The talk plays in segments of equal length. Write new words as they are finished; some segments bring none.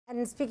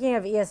And speaking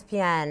of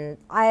ESPN,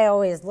 I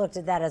always looked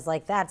at that as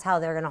like, that's how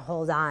they're going to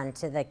hold on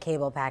to the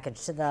cable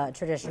package, to the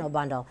traditional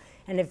bundle.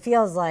 And it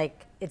feels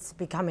like it's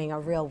becoming a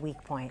real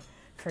weak point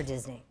for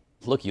Disney.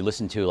 Look, you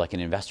listen to like an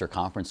investor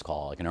conference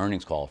call, like an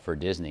earnings call for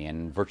Disney,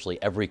 and virtually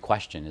every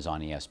question is on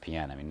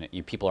ESPN. I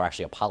mean, people are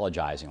actually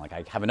apologizing, like,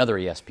 I have another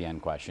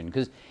ESPN question,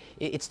 because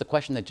it's the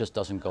question that just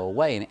doesn't go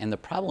away. And the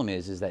problem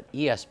is that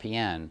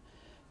ESPN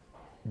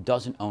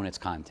doesn't own its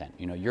content.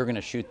 You know, you're going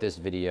to shoot this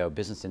video,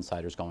 Business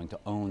Insider's going to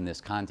own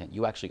this content.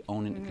 You actually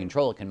own it and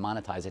control it, can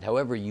monetize it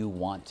however you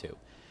want to.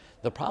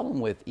 The problem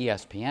with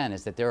ESPN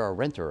is that they're a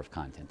renter of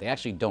content. They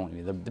actually don't.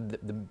 I mean,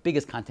 the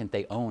biggest content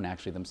they own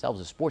actually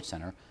themselves is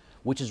SportsCenter,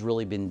 which has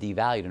really been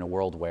devalued in a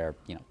world where,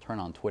 you know, turn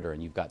on Twitter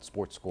and you've got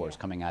sports scores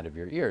coming out of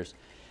your ears.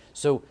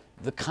 So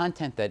the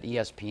content that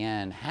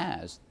ESPN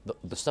has,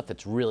 the stuff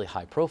that's really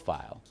high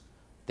profile,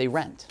 they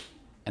rent.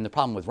 And the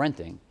problem with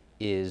renting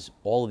is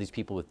all of these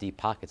people with deep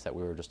pockets that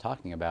we were just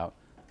talking about.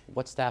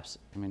 What stops?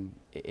 I mean,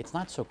 it's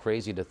not so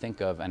crazy to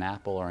think of an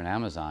Apple or an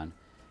Amazon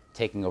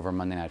taking over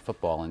Monday Night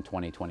Football in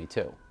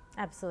 2022.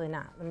 Absolutely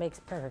not. It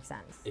makes perfect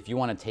sense. If you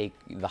want to take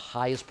the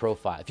highest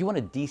profile, if you want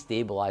to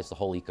destabilize the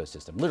whole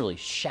ecosystem, literally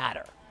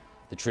shatter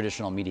the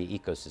traditional media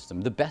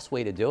ecosystem, the best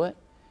way to do it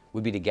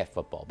would be to get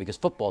football. Because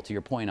football, to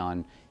your point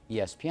on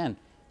ESPN,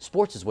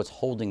 sports is what's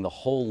holding the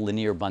whole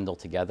linear bundle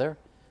together.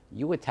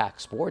 You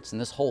attack sports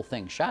and this whole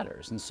thing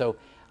shatters. And so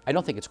I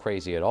don't think it's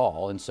crazy at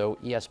all. And so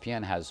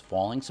ESPN has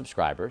falling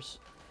subscribers.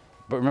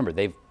 But remember,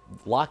 they've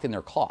locked in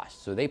their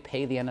costs. So they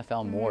pay the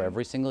NFL more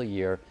every single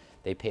year.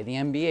 They pay the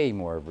NBA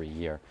more every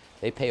year.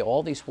 They pay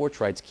all these sports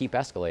rights, keep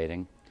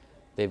escalating.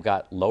 They've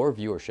got lower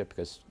viewership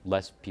because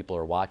less people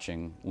are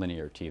watching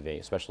linear TV,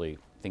 especially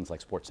things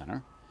like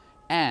SportsCenter.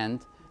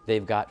 And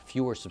they've got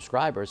fewer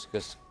subscribers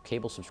because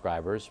cable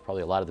subscribers,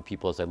 probably a lot of the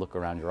people as I look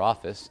around your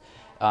office,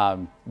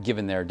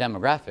 given their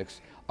demographics,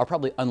 are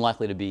probably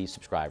unlikely to be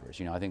subscribers.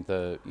 You know, I think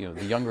the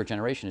younger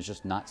generation is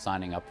just not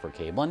signing up for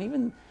cable,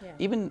 and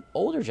even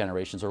older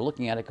generations are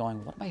looking at it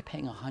going, what am I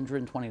paying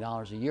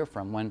 $120 a year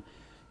from when,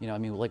 you know, I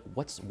mean, like,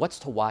 what's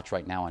to watch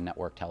right now on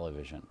network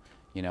television?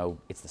 You know,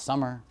 it's the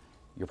summer,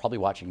 you're probably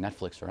watching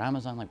Netflix or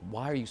Amazon, like,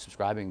 why are you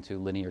subscribing to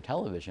linear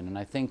television? And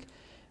I think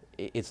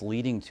it's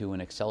leading to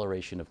an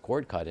acceleration of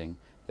cord cutting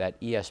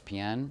that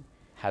ESPN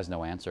has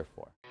no answer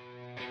for.